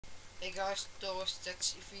Hey guys, Doris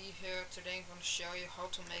TechTV here. Today I'm going to show you how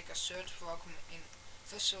to make a search program in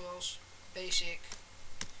Visual Basic.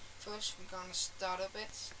 First we're going to start up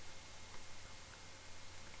it.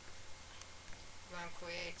 We're going to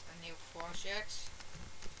create a new project.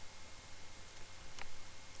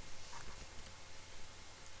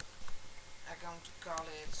 I'm going to call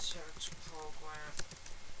it search program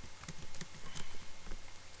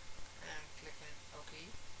and clicking OK.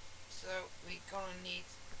 So we're going to need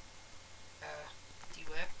the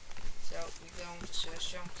web. So we're going to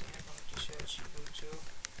search something. I'm going to search YouTube.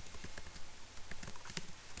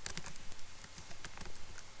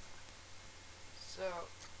 So,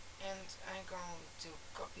 and I'm going to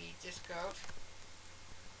copy this code.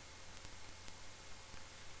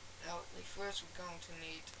 Now, first we're going to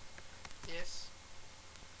need this,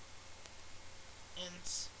 and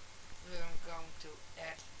we're going to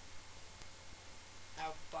add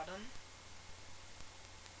our button,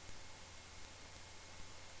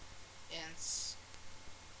 and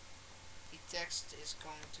the text is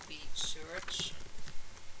going to be search,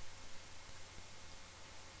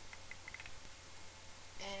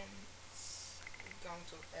 and we're going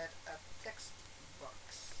to add a text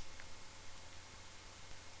box.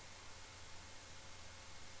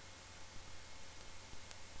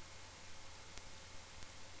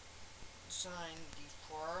 Assign the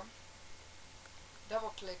form,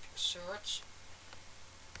 double click search,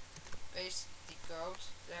 paste the code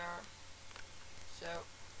there. So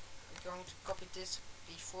we're going to copy this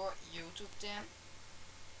before YouTube then.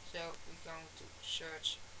 So we're going to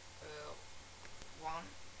search one,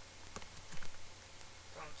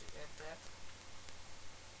 going to add that.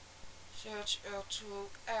 Search L2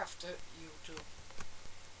 after YouTube.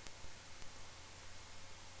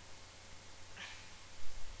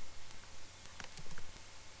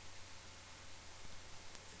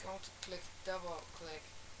 We're going to double click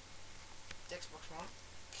text box 1,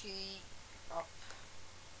 key up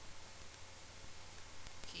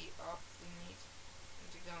we need, and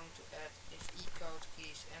we're going to add if code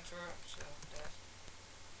keys enter, so that.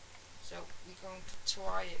 So we're going to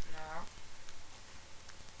try it now.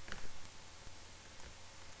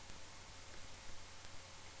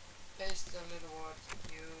 Paste the little word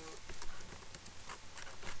YouTube,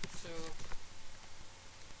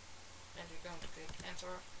 and we're going to click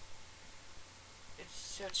enter. It's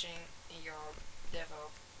searching in your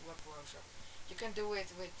develop web browser. You can do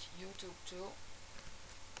it with YouTube too.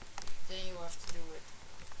 Then you have to do it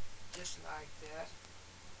just like that.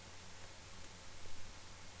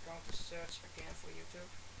 Going to search again for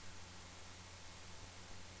YouTube.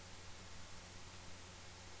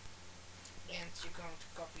 And you're going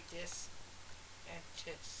to copy this and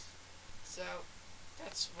this. So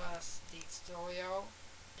that was the tutorial,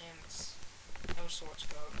 and no source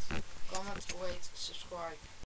code. Comment, rate, subscribe.